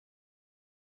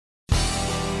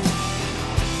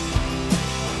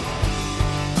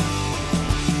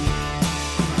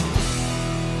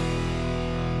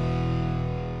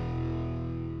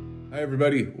Hi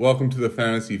everybody, welcome to the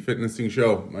Fantasy Fitnessing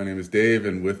Show. My name is Dave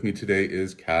and with me today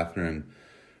is Catherine.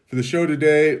 For the show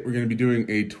today, we're going to be doing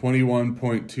a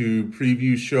 21.2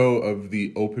 preview show of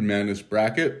the Open Madness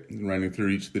bracket, running through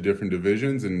each of the different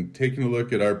divisions and taking a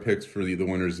look at our picks for the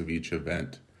winners of each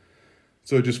event.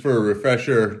 So just for a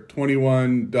refresher,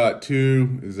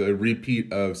 21.2 is a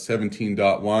repeat of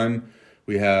 17.1.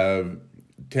 We have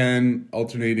 10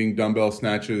 alternating dumbbell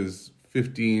snatches,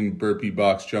 15 burpee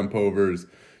box jump overs,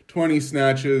 20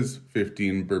 snatches,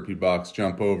 15 burpee box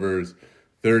jump overs,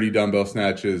 30 dumbbell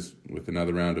snatches with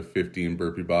another round of 15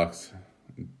 burpee box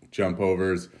jump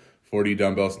overs, 40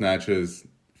 dumbbell snatches,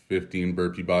 15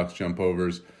 burpee box jump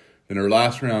overs, then our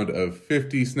last round of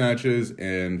 50 snatches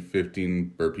and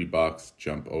 15 burpee box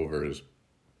jump overs.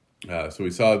 So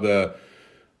we saw the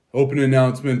open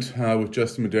announcement with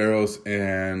Justin Medeiros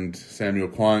and Samuel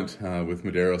Quant, with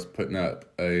Medeiros putting up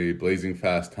a blazing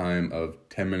fast time of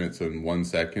 10 minutes and 1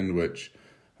 second, which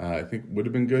I think would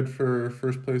have been good for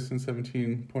first place in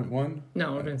 17.1. No,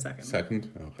 it would have been second. Second?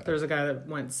 Okay. There's a guy that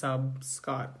went sub,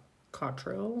 Scott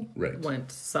Cottrell. Right. Went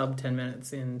sub 10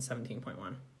 minutes in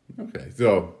 17.1. Okay,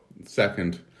 so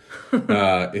second in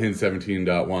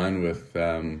 17.1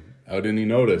 without any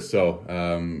notice. So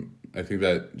I think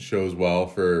that shows well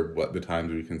for what the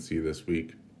times we can see this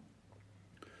week.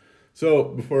 So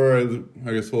before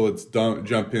let's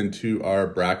jump into our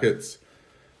brackets.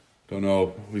 Don't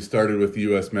know, we started with the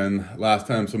U.S. men last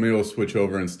time, so maybe we'll switch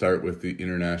over and start with the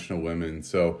international women.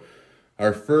 So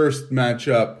our first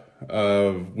matchup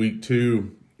of week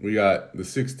 2, we got the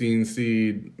 16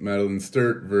 seed Madeline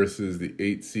Sturt versus the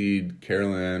 8 seed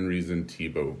Caroline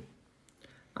Reason-Thibault.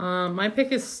 My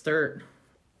pick is Sturt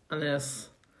on this.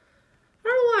 I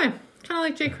don't know why. Kind of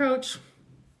like Jay Crouch.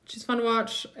 She's fun to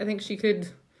watch. I think she could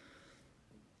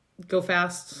go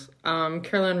fast.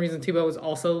 Caroline Reason-Thibault was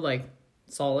also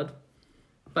solid,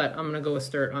 but I'm gonna go with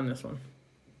Sturt on this one.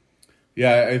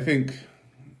 Yeah, I think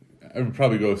I would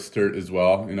probably go with Sturt as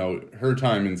well. You know, her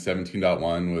time in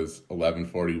 17.1 was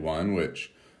 11:41,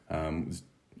 which was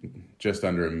just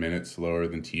under a minute slower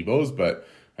than Thibault's, but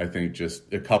I think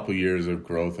just a couple years of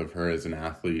growth of her as an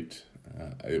athlete,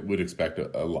 I would expect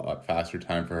a lot faster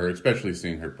time for her, especially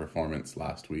seeing her performance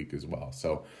last week as well.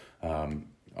 So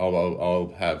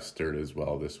I'll have Sturt as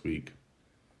well this week.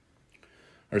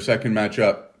 Our second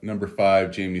matchup, number 5,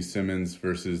 Jamie Simmons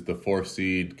versus the 4th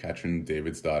seed, Katrin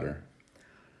Davidsdottir.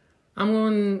 I'm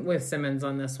going with Simmons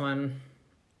on this one.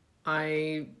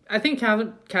 I think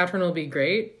Katrin will be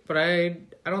great, but I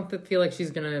don't feel like she's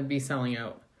going to be selling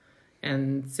out.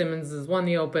 And Simmons has won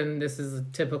the Open. This is a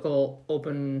typical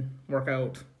Open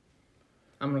workout.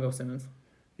 I'm going to go Simmons.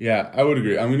 Yeah, I would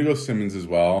agree. I'm going to go Simmons as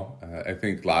well. I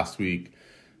think last week,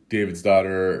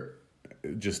 Davidsdottir,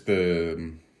 just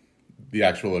the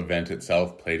actual event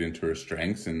itself played into her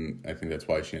strengths, and I think that's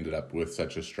why she ended up with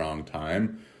such a strong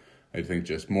time. I think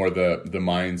just more the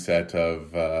mindset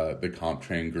of the comp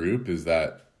train group is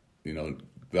that, you know,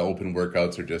 the Open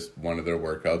workouts are just one of their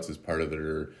workouts as part of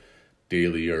their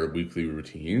daily or weekly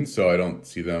routine. So I don't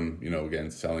see them,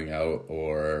 again, selling out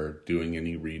or doing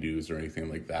any redos or anything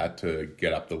like that to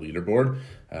get up the leaderboard.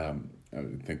 I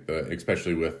think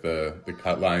especially with the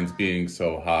cut lines being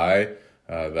so high,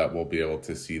 that we'll be able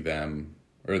to see them,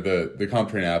 or the comp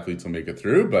train athletes will make it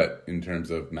through. But in terms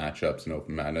of matchups and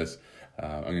Open Madness,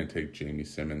 I'm going to take Jamie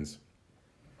Simmons.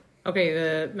 Okay,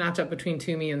 the matchup between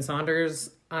Toomey and Saunders,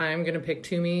 I'm going to pick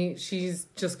Toomey. She's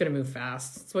just going to move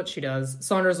fast. That's what she does.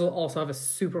 Saunders will also have a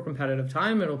super competitive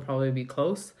time. It'll probably be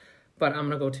close, but I'm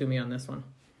going to go Toomey on this one.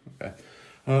 Okay.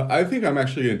 I think I'm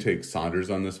actually going to take Saunders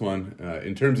on this one.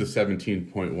 In terms of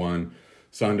 17.1,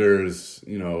 Saunders,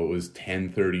 was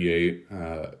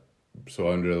 10:38, so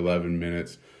under 11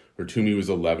 minutes, where Toomey was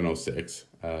 11:06.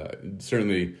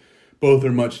 Certainly, both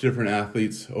are much different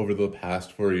athletes over the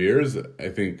past 4 years. I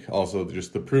think also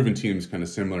just the proven team's kind of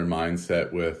similar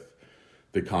mindset with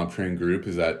the comp train group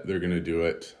is that they're going to do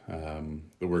it,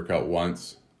 the workout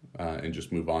once, and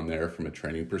just move on there from a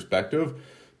training perspective.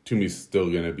 Toomey's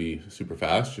still going to be super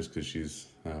fast just because she's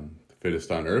the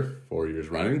fittest on earth 4 years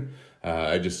running.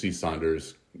 I just see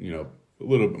Saunders, a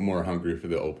little bit more hungry for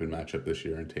the Open matchup this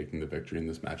year and taking the victory in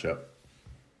this matchup.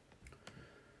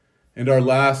 And our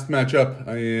last matchup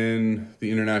in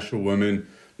the international women,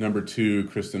 number 2,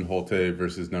 Kristen Holte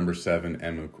versus number 7,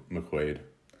 Emma McQuaid.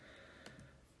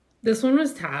 This one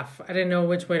was tough. I didn't know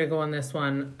which way to go on this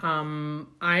one.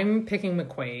 I'm picking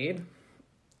McQuaid.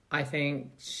 I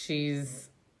think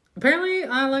apparently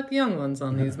I like the young ones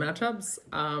on these matchups.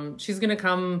 She's going to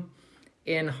come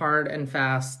in hard and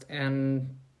fast,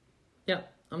 and yeah,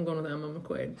 I'm going with Emma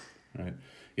McQuaid. Right.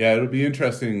 Yeah, it'll be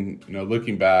interesting,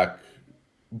 looking back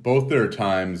both their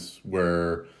times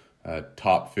were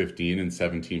top 15 and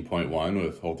 17.1,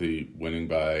 with Holte winning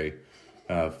by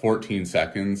 14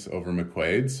 seconds over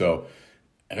McQuaid. So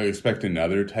I expect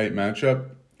another tight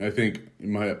matchup. I think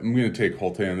I'm going to take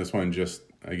Holte on this one.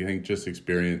 I think just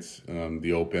experience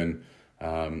the Open,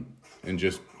 and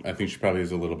just I think she probably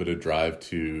has a little bit of drive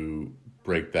to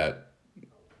break that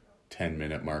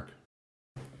 10-minute mark.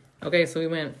 Okay, so we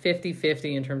went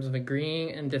 50-50 in terms of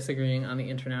agreeing and disagreeing on the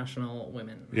international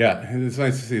women. Yeah, it's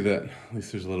nice to see that at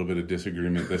least there's a little bit of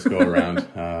disagreement this go around.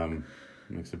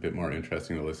 Makes it a bit more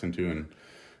interesting to listen to, and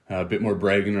a bit more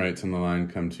bragging rights on the line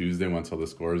come Tuesday once all the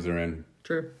scores are in.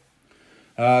 True.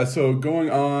 So going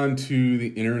on to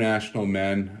the international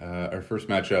men, our first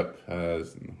matchup,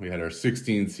 we had our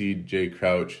 16 seed Jay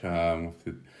Crouch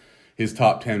with his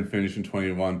top 10 finish in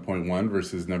 21.1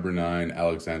 versus number 9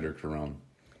 Alexander Caron.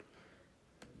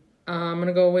 I'm going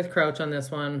to go with Crouch on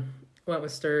this one. Went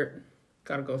with Sturt.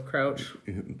 Got to go with Crouch.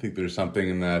 I think there's something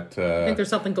in that... I think there's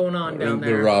something going on down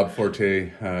there. The Rob Forte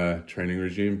training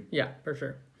regime. Yeah, for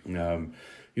sure.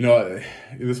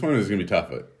 This one is going to be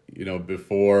tough.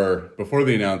 Before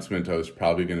the announcement, I was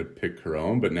probably going to pick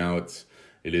Caron, but now it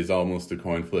is almost a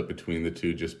coin flip between the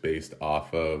two, just based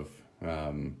off of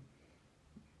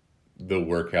the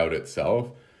workout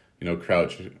itself.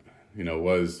 Crouch,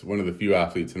 was one of the few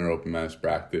athletes in our Open Mass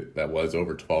bracket that was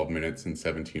over 12 minutes in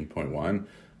 17.1,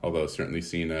 although certainly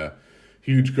seen a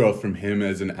huge growth from him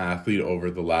as an athlete over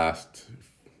the last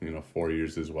 4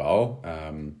 years as well.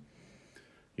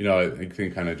 I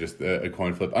think kind of just a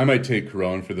coin flip. I might take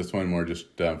Caron for this one, more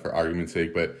just for argument's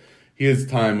sake, but his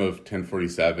time of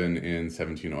 10:47 in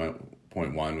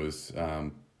 17.1 was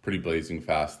pretty blazing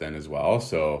fast then as well.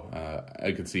 So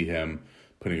I could see him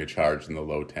putting a charge in the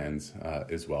low 10s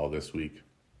as well this week.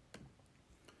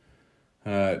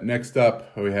 Next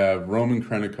up, we have Roman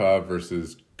Khrennikov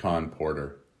versus Con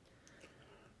Porter.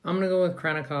 I'm going to go with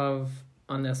Khrennikov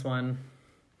on this one.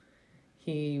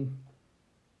 I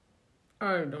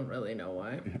don't really know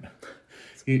why.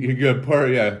 You're good.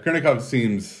 Khrennikov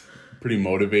seems pretty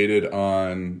motivated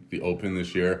on the Open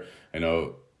this year. I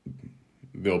know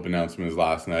the Open announcement was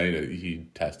last night. He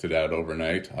tested out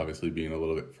overnight, obviously being a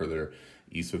little bit further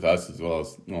east with us, as well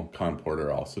as Con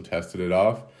Porter also tested it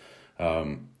off.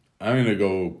 I'm going to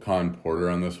go Con Porter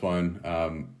on this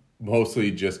one,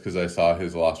 mostly just because I saw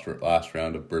his last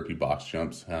round of burpee box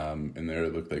jumps, and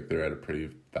it looked like they're at a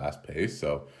pretty fast pace.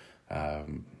 So,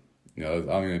 I'm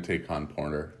going to take Con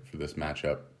Porter for this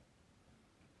matchup.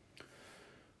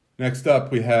 Next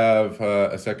up, we have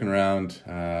a second round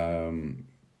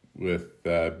with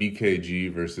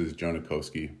BKG versus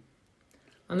Jonakowski.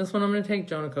 On this one, I'm going to take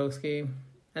Jonakowski.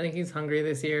 I think he's hungry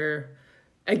this year.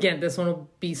 Again, this one will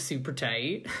be super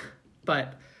tight,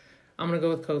 but I'm going to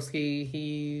go with Koski.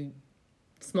 He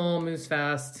small, moves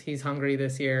fast. He's hungry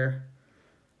this year.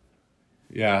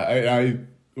 Yeah, I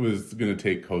was going to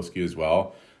take Koski as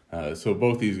well. So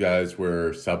both these guys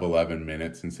were sub 11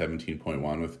 minutes in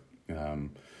 17.1 with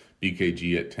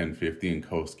BKG at 10:50 and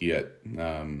Koski at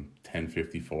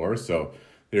 10:54. So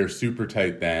they're super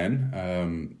tight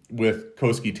then. With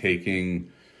Koski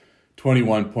taking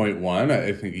 21.1,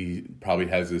 I think he probably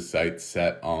has his sights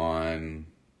set on,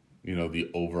 the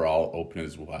overall Open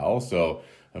as well. So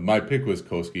my pick was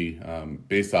Koski.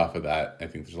 Based off of that, I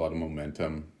think there's a lot of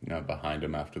momentum behind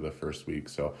him after the first week.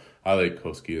 So I like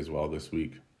Koski as well this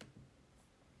week.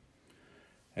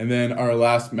 And then our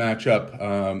last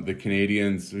matchup, the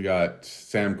Canadians, we got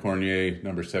Sam Cormier,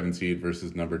 number 7 seed,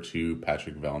 versus number 2,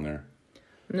 Patrick Vellner.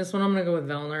 And this one I'm going to go with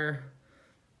Vellner.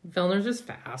 Vellner's just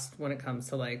fast when it comes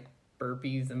to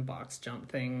burpees and box jump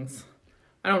things.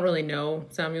 I don't really know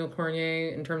Samuel Cormier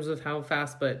in terms of how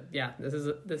fast, but yeah, this is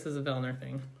a Vellner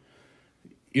thing.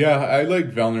 Yeah, I like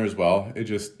Vellner as well. It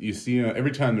just, you see,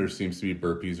 every time there seems to be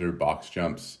burpees or box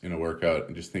jumps in a workout,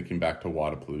 and just thinking back to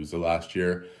Wodapalooza last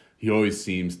year, he always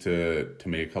seems to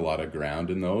make a lot of ground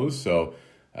in those. So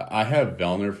I have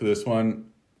Vellner for this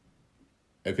one.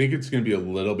 I think it's going to be a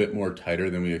little bit more tighter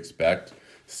than we expect,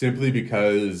 simply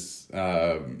because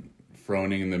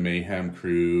Froning and the Mayhem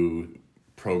crew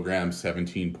programmed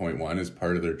 17.1 as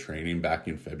part of their training back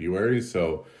in February.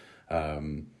 So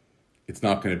it's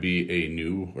not going to be a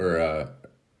new or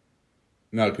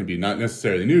not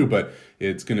necessarily new, but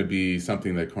it's going to be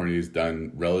something that Cornier's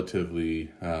done relatively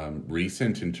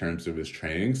recent in terms of his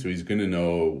training. So he's going to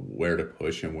know where to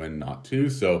push and when not to.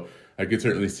 So I could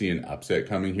certainly see an upset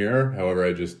coming here. However,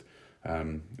 I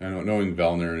don't knowing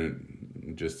Vellner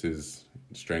and just his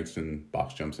strengths in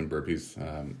box jumps and burpees,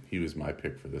 he was my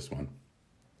pick for this one.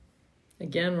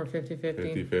 Again, we're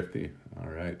 50-50. 50-50. All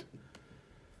right.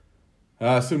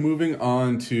 So moving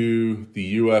on to the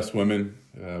U.S. women.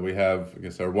 We have, I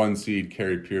guess, our 1 seed,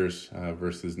 Carrie Pierce,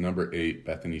 versus number 8,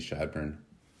 Bethany Shadburn.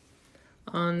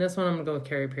 On this one, I'm going to go with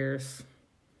Carrie Pierce.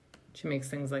 She makes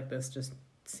things like this just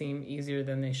seem easier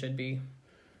than they should be.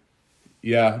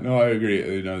 Yeah, no, I agree.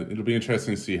 It'll be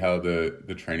interesting to see how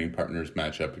the training partners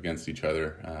match up against each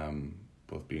other,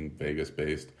 both being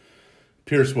Vegas-based.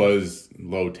 Pierce was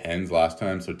low 10s last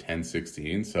time, so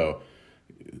 10-16. So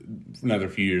another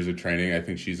few years of training, I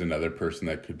think she's another person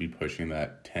that could be pushing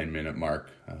that 10-minute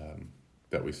mark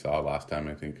that we saw last time.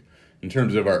 I think in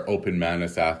terms of our Open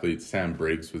Madness athletes, Sam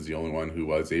Briggs was the only one who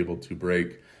was able to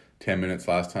break 10 minutes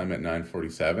last time at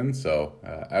 9:47. So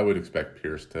I would expect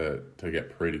Pierce to get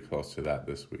pretty close to that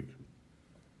this week.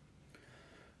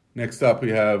 Next up, we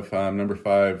have number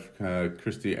 5,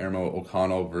 Christy Ermo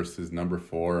O'Connell versus number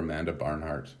 4, Amanda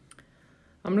Barnhart.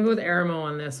 I'm going to go with Ermo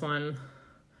on this one.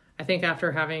 I think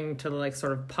after having to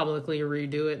sort of publicly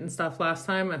redo it and stuff last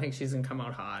time, I think she's going to come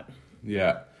out hot.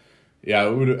 Yeah, I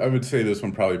would say this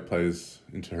one probably plays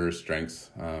into her strengths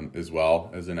as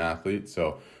well as an athlete.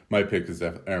 So my pick is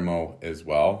Ermo as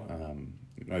well.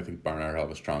 I think Barnhart will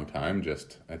have a strong time.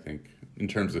 Just I think in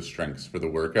terms of strengths for the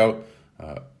workout,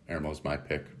 Ermo's my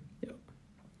pick. Yep.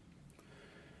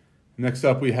 Next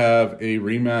up, we have a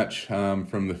rematch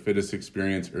from the Fittest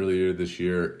Experience earlier this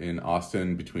year in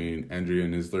Austin between Andrea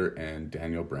Nisler and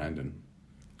Danielle Brandon.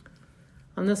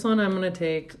 On this one, I'm going to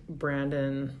take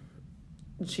Brandon.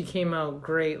 She came out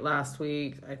great last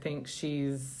week. I think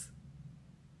she's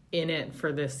in it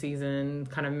for this season,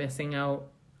 kind of missing out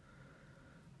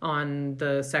on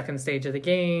the second stage of the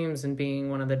games and being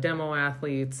one of the demo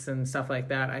athletes and stuff like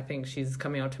that. I think she's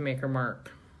coming out to make her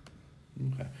mark.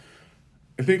 Okay.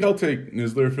 I think I'll take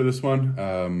Nisler for this one.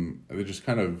 They're just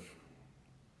kind of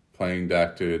playing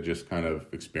back to just kind of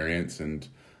experience and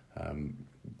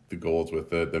the goals with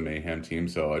the Mayhem team.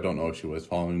 So I don't know if she was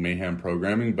following Mayhem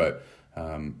programming, but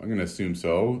I'm going to assume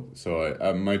so. So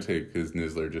my take is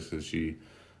Nisler just as she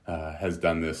has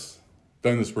done this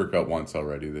workout once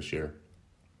already this year.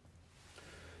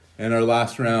 And our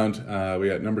last round, we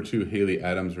got number 2, Haley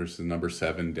Adams versus number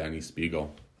 7, Danny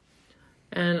Spiegel.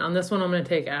 And on this one, I'm going to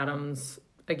take Adams.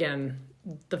 Again,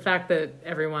 the fact that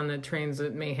everyone that trains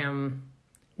at Mayhem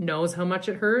knows how much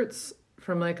it hurts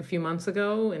from a few months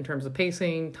ago in terms of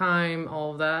pacing, time,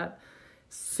 all of that,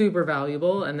 super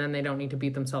valuable. And then they don't need to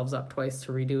beat themselves up twice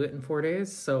to redo it in 4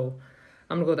 days. So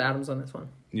I'm going to go with Adams on this one.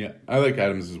 Yeah, I like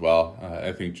Adams as well.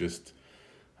 I think just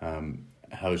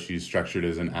how she's structured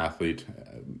as an athlete,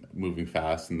 moving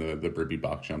fast, and the Burpee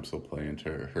box jumps will play into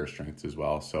her strengths as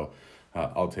well. So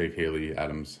I'll take Haley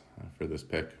Adams for this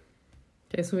pick.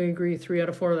 Okay, so we agree 3 out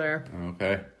of 4 there.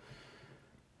 Okay.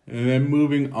 And then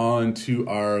moving on to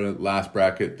our last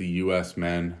bracket, the U.S.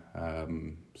 men.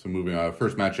 So moving on,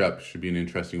 first matchup should be an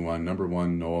interesting one. Number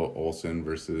 1, Noah Olson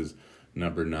versus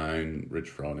number 9, Rich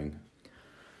Froning.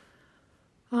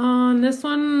 On this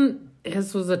one,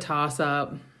 this was a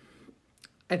toss-up.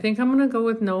 I think I'm going to go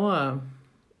with Noah.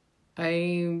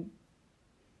 I'm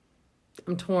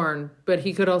torn, but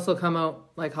he could also come out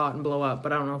hot and blow up,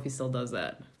 but I don't know if he still does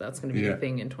that. That's going to be a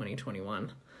thing in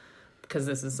 2021 because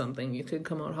this is something you could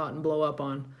come out hot and blow up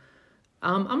on.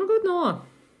 I'm going to go with Noah.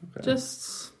 Okay.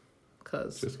 Just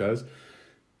because.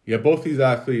 Yeah, both these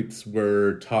athletes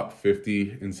were top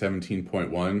 50 in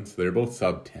 17.1, so they're both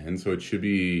sub 10, so it should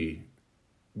be,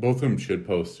 both of them should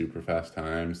post super fast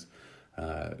times.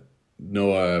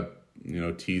 Noah,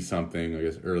 teased something, I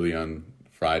guess, early on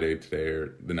Friday today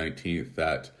or the 19th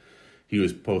that he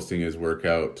was posting his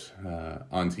workout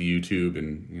onto YouTube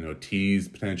and,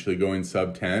 teased potentially going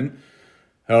sub 10.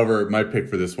 However, my pick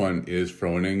for this one is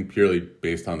Froning, purely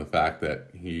based on the fact that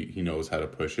he knows how to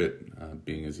push it,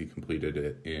 being as he completed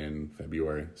it in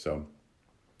February. So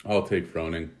I'll take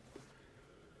Froning.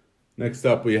 Next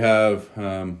up, we have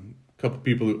a couple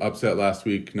people who upset last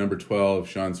week. Number 12,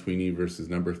 Sean Sweeney versus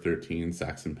number 13,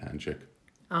 Saxon Panchik.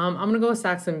 I'm going to go with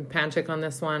Saxon Panchik on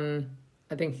this one.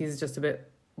 I think he's just a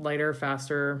bit lighter,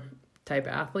 faster type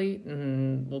athlete,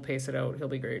 and we'll pace it out. He'll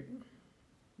be great.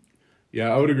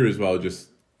 Yeah, I would agree as well. Just,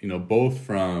 both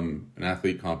from an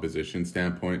athlete composition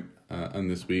standpoint on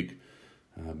this week,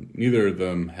 neither of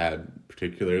them had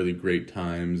particularly great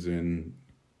times in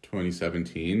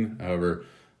 2017. However,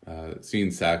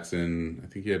 seeing Saxon, I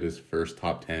think he had his first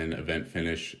top 10 event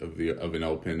finish of an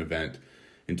open event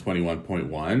in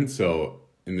 21.1. So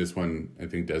in this one, I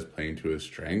think does play into his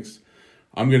strengths.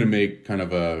 I'm going to make kind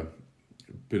of a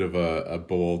bit of a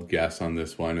bold guess on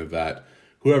this one of that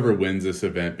whoever wins this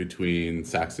event between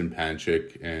Saxon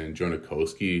Panchik and Jonah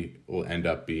Koski will end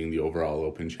up being the overall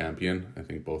open champion. I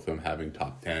think both of them having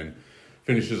top 10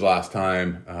 finishes last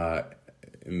time,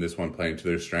 in this one playing to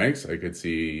their strengths. I could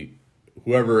see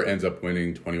whoever ends up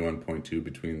winning 21.2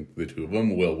 between the two of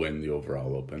them will win the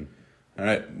overall Open. All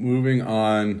right, moving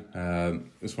on.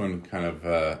 This one kind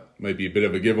of might be a bit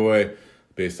of a giveaway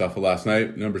based off of last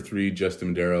night. Number 3,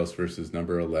 Justin Medeiros versus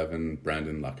number 11,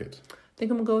 Brandon Luckett. I think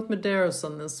I'm going to go with Medeiros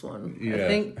on this one. Yeah. I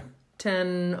think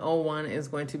 10:01 is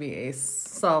going to be a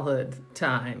solid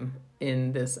time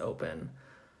in this Open.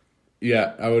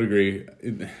 Yeah, I would agree.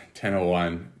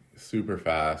 10:01, super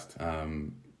fast.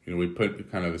 We put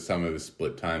kind of some of the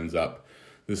split times up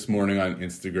this morning on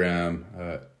Instagram.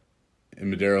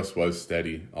 And Medeiros was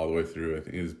steady all the way through. I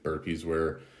think his burpees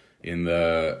were in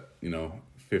the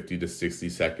 50 to 60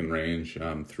 second range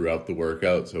throughout the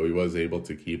workout, so he was able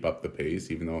to keep up the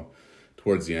pace, even though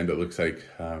towards the end it looks like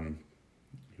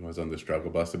he was on the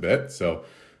struggle bus a bit. So,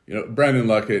 Brandon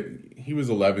Luckett, he was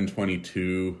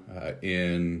 11:22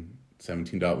 in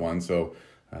 17.1, so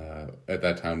at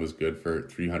that time was good for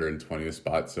 320th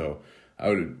spot. So I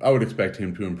would expect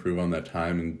him to improve on that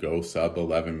time and go sub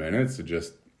 11 minutes. So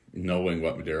just knowing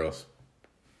what Medeiros,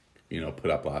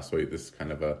 put up last week, this is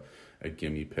kind of a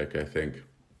gimme pick, I think.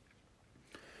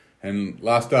 And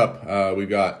last up, we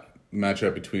got a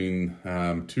matchup between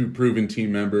two proven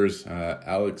team members,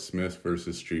 Alex Smith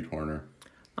versus Street Horner.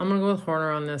 I'm going to go with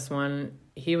Horner on this one.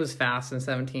 He was fast in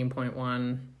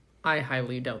 17.1. I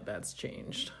highly doubt that's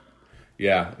changed.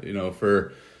 Yeah,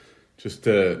 for just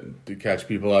to catch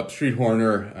people up, Street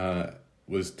Horner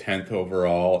was 10th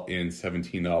overall in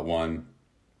 17.1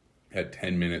 at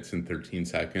 10 minutes and 13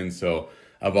 seconds. So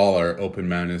of all our Open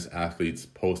Madness athletes,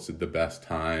 posted the best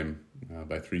time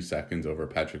by 3 seconds over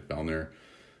Patrick Vellner.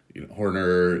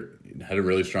 Horner had a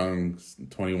really strong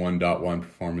 21.1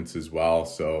 performance as well.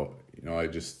 So, I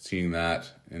just seeing that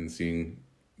and seeing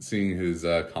his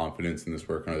confidence in this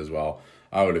workout as well,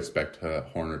 I would expect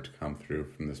Horner to come through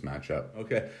from this matchup.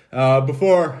 Okay,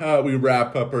 before we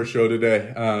wrap up our show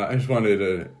today, I just wanted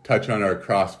to touch on our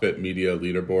CrossFit Media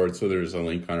leaderboard. So there's a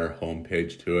link on our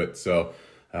homepage to it. So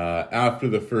after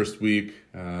the first week,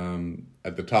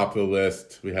 at the top of the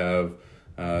list, we have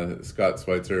Scott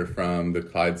Schweitzer from the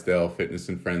Clydesdale Fitness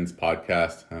and Friends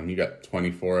podcast. He got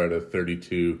 24 out of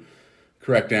 32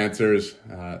 correct answers.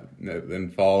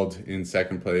 Then followed in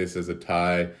second place as a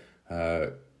tie,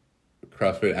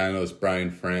 CrossFit analyst Brian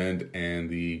Friend and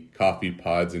the Coffee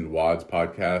Pods and WODs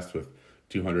podcast with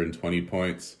 220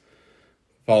 points.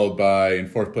 Followed by, in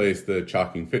fourth place, the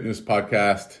Chalking Fitness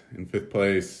podcast. In fifth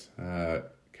place,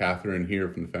 Catherine here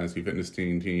from the Fantasy Fitness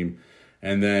team.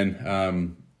 And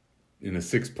then in a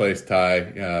sixth place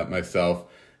tie, myself,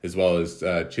 as well as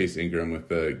Chase Ingram with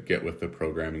the Get With The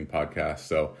Programming podcast.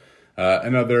 So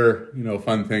another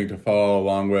fun thing to follow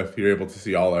along with. You're able to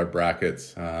see all our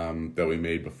brackets that we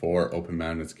made before Open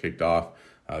Madness kicked off,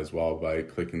 as well by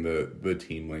clicking the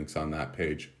team links on that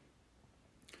page.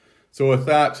 So with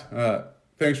that,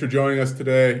 thanks for joining us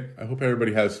today. I hope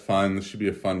everybody has fun. This should be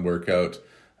a fun workout,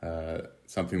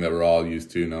 something that we're all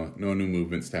used to. No new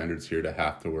movement standards here to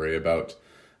have to worry about.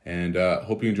 And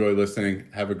hope you enjoy listening.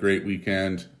 Have a great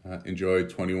weekend. Enjoy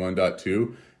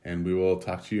 21.2, and we will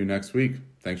talk to you next week.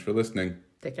 Thanks for listening.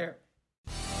 Take care.